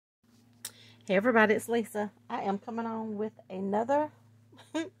Hey everybody, it's Lisa. I am coming on with another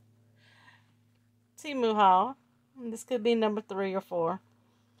Temu haul. This could be number 3 or 4.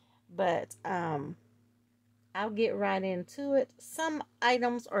 But I'll get right into it. Some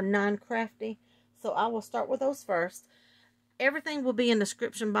items are non-crafty, so I will start with those first. Everything will be in the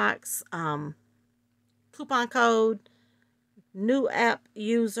description box. Coupon code, new app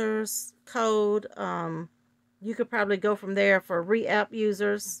users code. You could probably go from there for re-app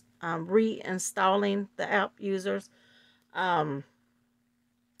users. Reinstalling the app users. The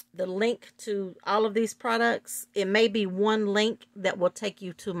link to all of these products, it may be one link that will take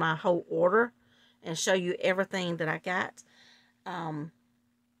you to my whole order and show you everything that I got.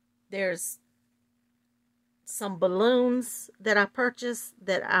 There's some balloons that I purchased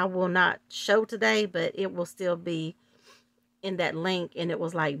that I will not show today, but it will still be in that link, and it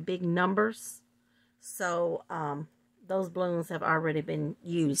was like big numbers. So those balloons have already been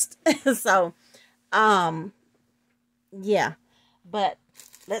used. So yeah, but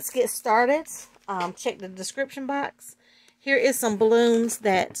let's get started. Check the description box. Here is some balloons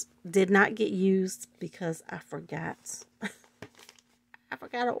that did not get used because I forgot. I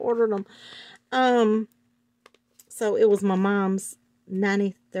forgot to order them. So it was my mom's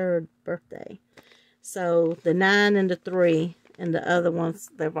 93rd birthday. So the 9 and the 3 and the other ones,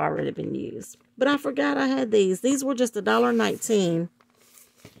 they've already been used. But I forgot I had these. These were just $1.19.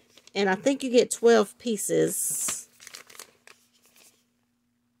 And I think you get 12 pieces.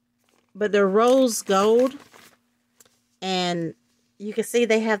 But they're rose gold. And you can see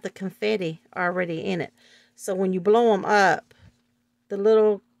they have the confetti already in it. So when you blow them up, the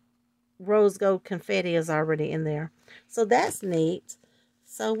little rose gold confetti is already in there. So that's neat.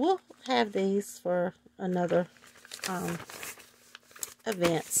 So we'll have these for another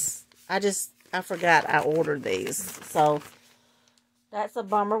events. I forgot I ordered these. So that's a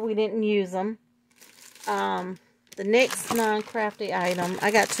bummer. We didn't use them. The next non-crafty item,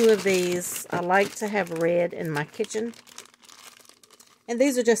 I got 2 of these. I like to have red in my kitchen. And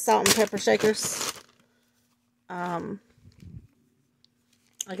these are just salt and pepper shakers. I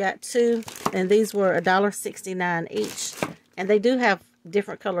got 2, and these were $1.69 each. And they do have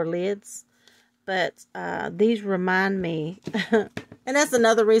different color lids. But these remind me, and that's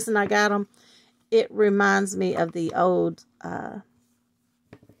another reason I got them. It reminds me of the old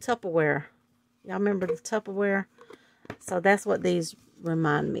Tupperware. Y'all remember the Tupperware? So that's what these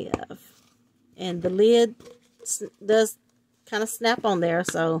remind me of. And the lid does kind of snap on there.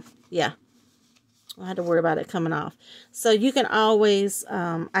 So yeah, I don't have to worry about it coming off. So you can always,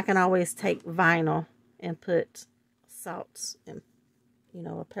 I can always take vinyl and put salt and, you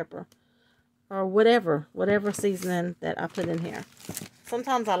know, a pepper. Or whatever seasoning that I put in here.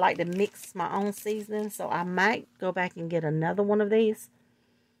 Sometimes I like to mix my own seasoning. So I might go back and get another one of these.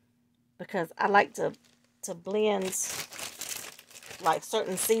 Because I like to blend like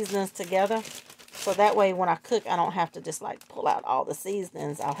certain seasonings together. So that way when I cook, I don't have to just like pull out all the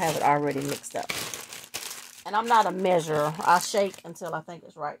seasonings. I'll have it already mixed up. And I'm not a measurer. I shake until I think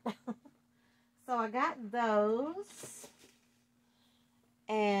it's right. So I got those.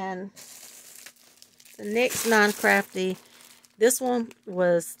 And the next non-crafty, this one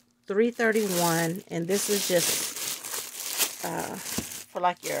was $3.31, and this is just for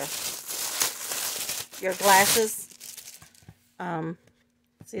like your glasses.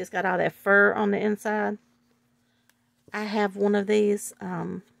 See, it's got all that fur on the inside. I have one of these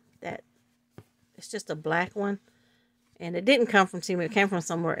that it's just a black one, and it didn't come from Temu. It came from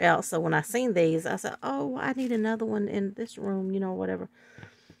somewhere else. So when I seen these, I said, "Oh, I need another one in this room," you know, whatever.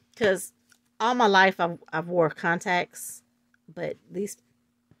 Because all my life I've wore contacts, but these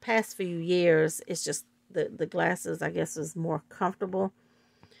past few years, it's just the glasses, I guess, is more comfortable.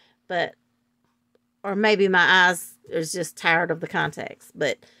 But, or maybe my eyes is just tired of the contacts,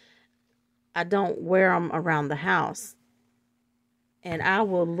 but I don't wear them around the house. And I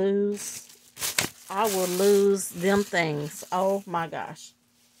will lose them things. Oh my gosh.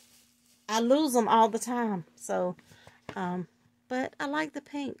 I lose them all the time. So, but I like the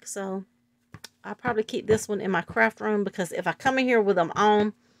pink, so I'll probably keep this one in my craft room, because if I come in here with them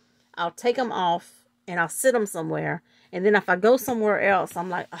on, I'll take them off and I'll sit them somewhere. And then if I go somewhere else, I'm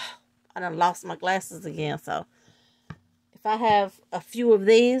like, oh, I done lost my glasses again. So if I have a few of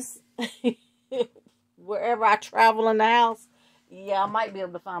these, wherever I travel in the house, yeah, I might be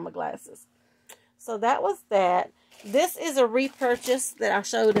able to find my glasses. So that was that. This is a repurchase that I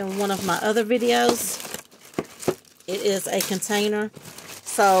showed in one of my other videos. It is a container.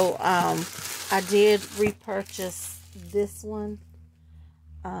 So, I did repurchase this one.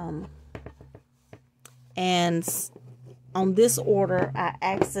 And on this order, I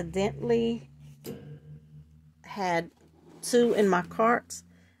accidentally had 2 in my cart,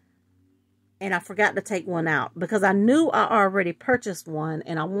 and I forgot to take one out because I knew I already purchased one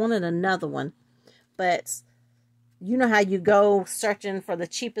and I wanted another one. But you know how you go searching for the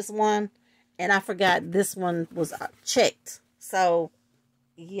cheapest one, and I forgot this one was checked. So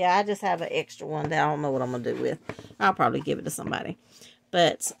yeah, I just have an extra one that I don't know what I'm gonna do with. I'll probably give it to somebody.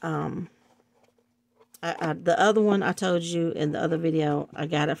 But the other one I told you in the other video, I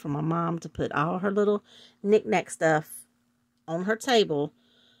got it from my mom to put all her little knick-knack stuff on her table,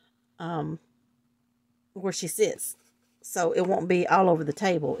 where she sits. So it won't be all over the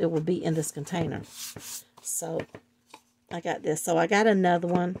table. It will be in this container. So I got this. So I got another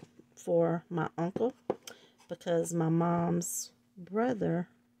one for my uncle because my mom's brother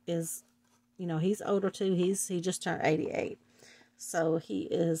is, you know, he's older too. He just turned 88. So he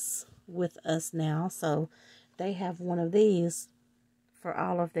is with us now. So they have one of these for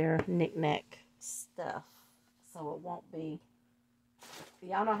all of their knick-knack stuff. So it won't be,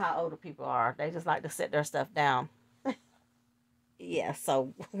 y'all know how older people are. They just like to set their stuff down. Yeah,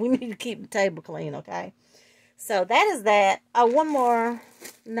 so we need to keep the table clean, okay? So that is that. Oh, one more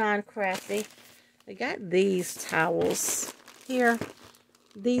non-crafty. I got these towels here.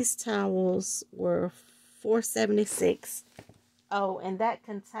 These towels were $4.76. Oh, and that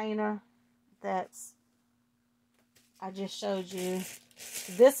container that's I just showed you,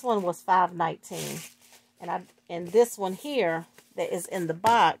 this one was $5.19. And this one here that is in the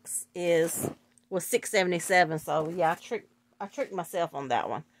box was $6.77. So yeah, I tricked myself on that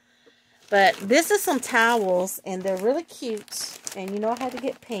one. But this is some towels, and they're really cute. And you know how to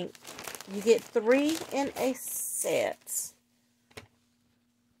get pink. You get 3 in a set.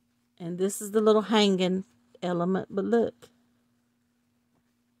 And this is the little hanging element. But look.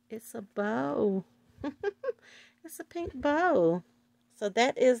 It's a bow. It's a pink bow. So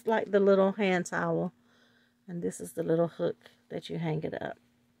that is like the little hand towel. And this is the little hook that you hang it up.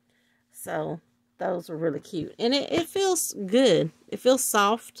 So those were really cute. And it feels good. It feels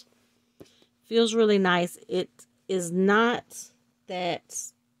soft. Feels really nice. It is not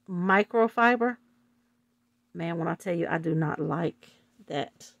that microfiber. Man, when I tell you, I do not like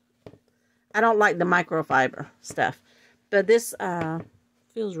that. I don't like the microfiber stuff. But this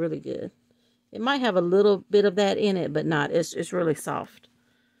feels really good. It might have a little bit of that in it, but not. It's really soft.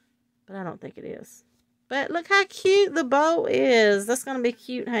 But I don't think it is. But look how cute the bow is. That's going to be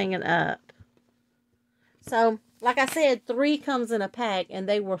cute hanging up. So, like I said, 3 comes in a pack, and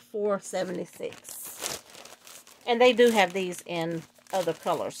they were $4.76. And they do have these in other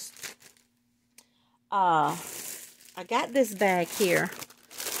colors. I got this bag here,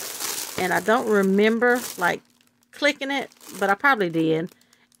 and I don't remember, like, clicking it, but I probably did.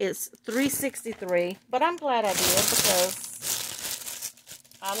 It's $3.63, but I'm glad I did because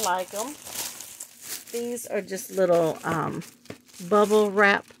I like them. These are just little bubble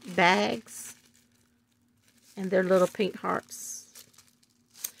wrap bags. And they're little pink hearts.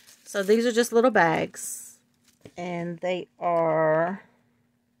 So these are just little bags. And they are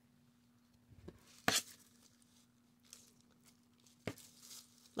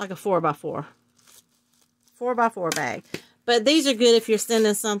like a 4x4. 4x4 bag. But these are good if you're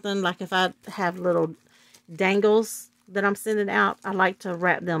sending something. Like if I have little dangles that I'm sending out, I like to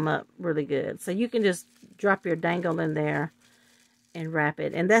wrap them up really good. So you can just drop your dangle in there and wrap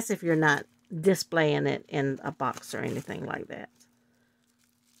it. And that's if you're not displaying it in a box or anything like that.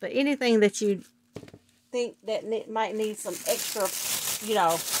 But anything that you think that might need some extra, you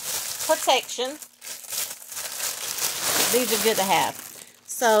know, protection, these are good to have.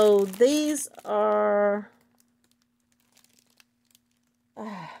 So these are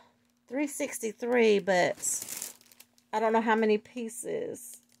 $3.63, but I don't know how many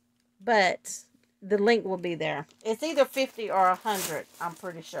pieces, but the link will be there. It's either 50 or 100, I'm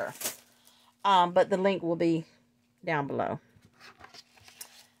pretty sure. But the link will be down below.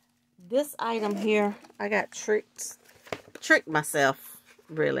 This item here, I got tricked myself,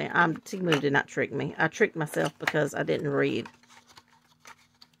 really. Temu did not trick me. I tricked myself because I didn't read.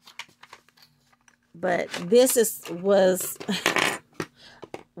 But this was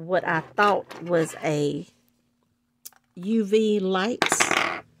what I thought was a UV light.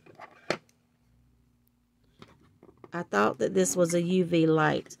 I thought that this was a UV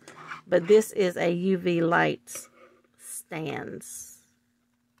light. But this is a UV light stands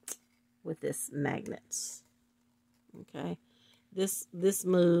with this magnets. Okay. This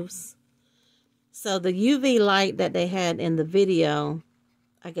moves. So the UV light that they had in the video,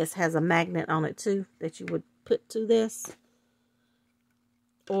 I guess has a magnet on it too that you would put to this.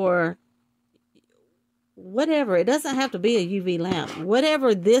 Or whatever. It doesn't have to be a UV lamp.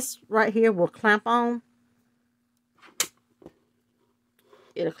 Whatever this right here will clamp on,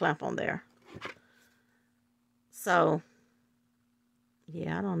 it'll clamp on there. So,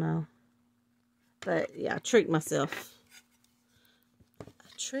 yeah, I don't know. But, yeah, I tricked myself. I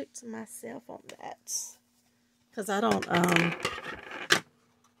tricked myself on that. Because I don't,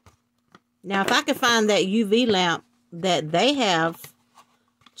 now, if I could find that UV lamp that they have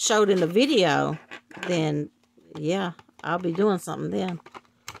showed in the video, then, yeah, I'll be doing something then.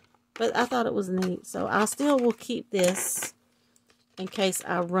 But I thought it was neat. So, I still will keep this in case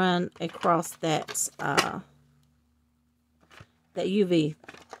I run across that, that UV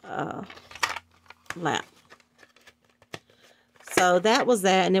lamp. So that was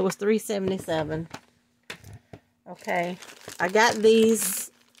that, and it was $3.77. Okay, I got these,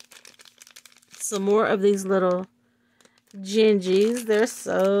 some more of these little gingies. They're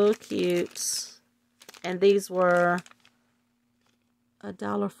so cute, and these were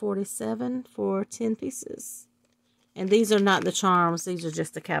 $1.47 for 10 pieces. And these are not the charms; these are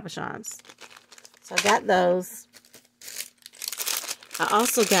just the cabochons. So I got those. I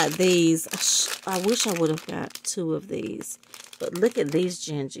also got these. I wish I would have got 2 of these. But look at these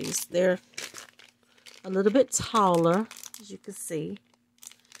gingies. They're a little bit taller, as you can see.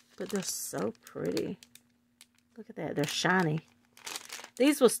 But they're so pretty. Look at that. They're shiny.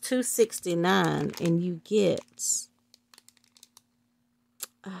 These was $2.69. And you get...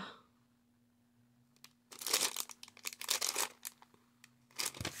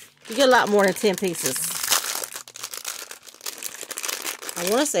 you get a lot more than 10 pieces. I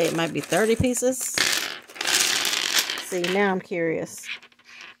want to say it might be 30 pieces. See, now I'm curious.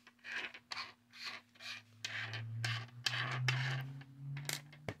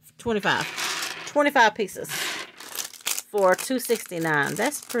 $25 pieces for $2.69.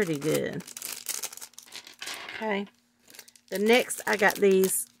 That's pretty good. Okay. The next, I got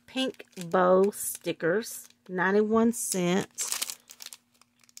these pink bow stickers, 91 cents.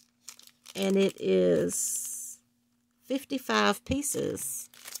 And it is 55 pieces.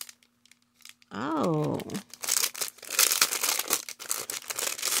 Oh.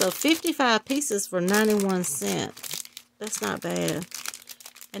 So 55 pieces for 91 cents. That's not bad.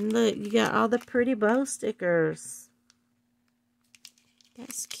 And look, you got all the pretty bow stickers.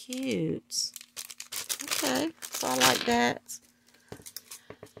 That's cute. Okay, so I like that.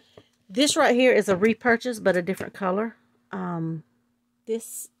 This right here is a repurchase, but a different color.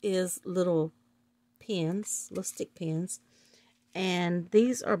 This is little pins, little stick pins. And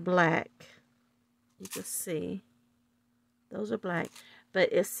these are black. You can see. Those are black.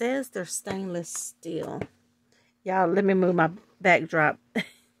 But it says they're stainless steel. Y'all, let me move my backdrop.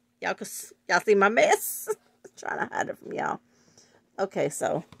 Y'all see my mess? Trying to hide it from y'all. Okay,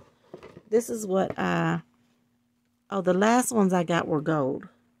 so this is what the last ones I got were gold.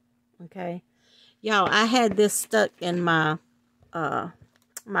 Okay. Y'all, I had this stuck in my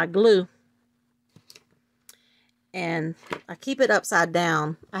my glue. And I keep it upside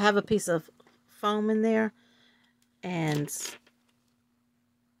down. I have a piece of foam in there. And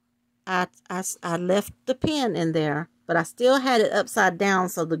I left the pen in there, but I still had it upside down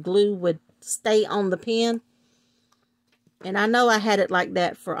so the glue would stay on the pen. And I know I had it like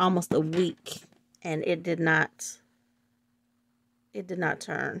that for almost a week, and it did not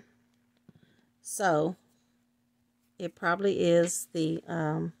turn. So it probably is the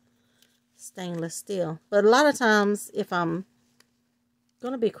stainless steel. But a lot of times, if I'm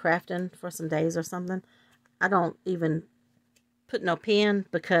going to be crafting for some days or something, I don't even put no pen,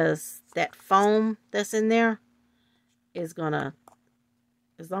 because that foam that's in there is going to,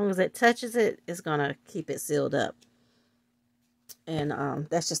 as long as it touches it, it's going to keep it sealed up. And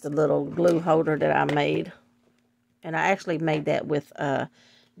that's just a little glue holder that I made. And I actually made that with,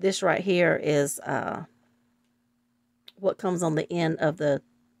 this right here is what comes on the end of the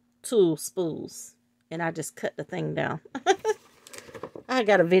tool spools. And I just cut the thing down. I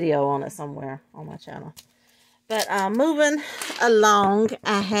got a video on it somewhere on my channel. But moving along,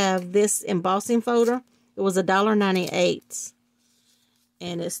 I have this embossing folder. It was $1.98.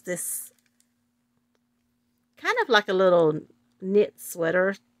 And it's this kind of like a little knit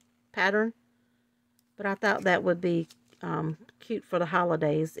sweater pattern. But I thought that would be cute for the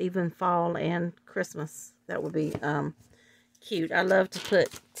holidays, even fall and Christmas. That would be cute. I love to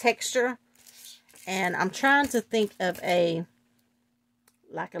put texture. And I'm trying to think of a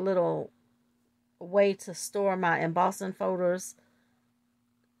little way to store my embossing folders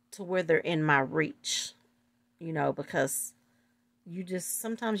to where they're in my reach, you know, because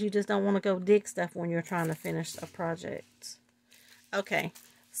sometimes you just don't want to go dig stuff when you're trying to finish a project. Okay,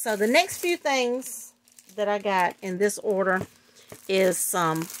 so the next few things that I got in this order is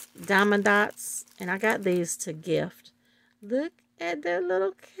some diamond dots, and I got these to gift. Look at that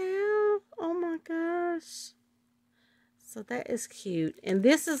little cow. Oh my gosh. So that is cute. And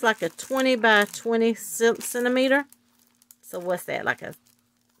this is like a 20 by 20 centimeter. So what's that? Like a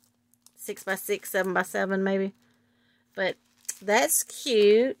 6 by 6, 7 by 7 maybe. But that's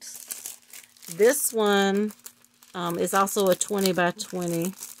cute. This one is also a 20 by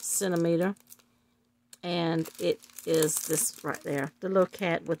 20 centimeter. And it is this right there. The little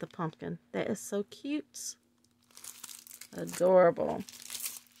cat with the pumpkin. That is so cute. Adorable.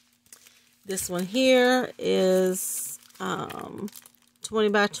 This one here is 20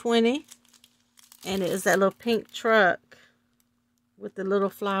 by 20. And it is that little pink truck with the little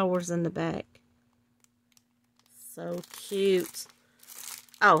flowers in the back. So cute.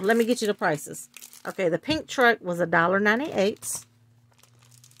 Oh, let me get you the prices. Okay, the pink truck was $1.98.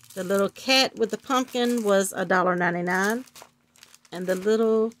 The little cat with the pumpkin was $1.99. And the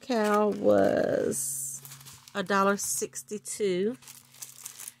little cow was $1.62.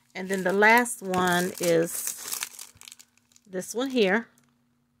 And then the last one is this one here.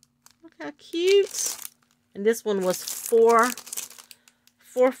 Look how cute. And this one was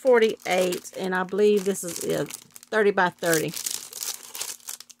 $4.48. And I believe this is 30 by 30.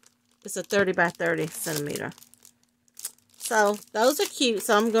 It's a 30 by 30 centimeter. So those are cute.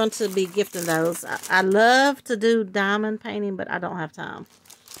 So I'm going to be gifting those. I love to do diamond painting, but I don't have time.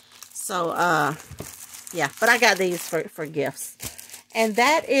 So yeah, but I got these for gifts. And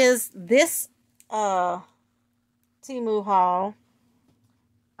that is this Temu haul.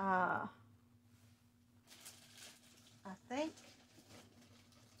 I think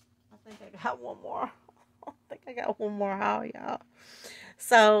I got one more. I think I got one more haul, y'all.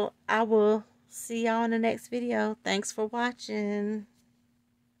 So I will see y'all in the next video. Thanks for watching.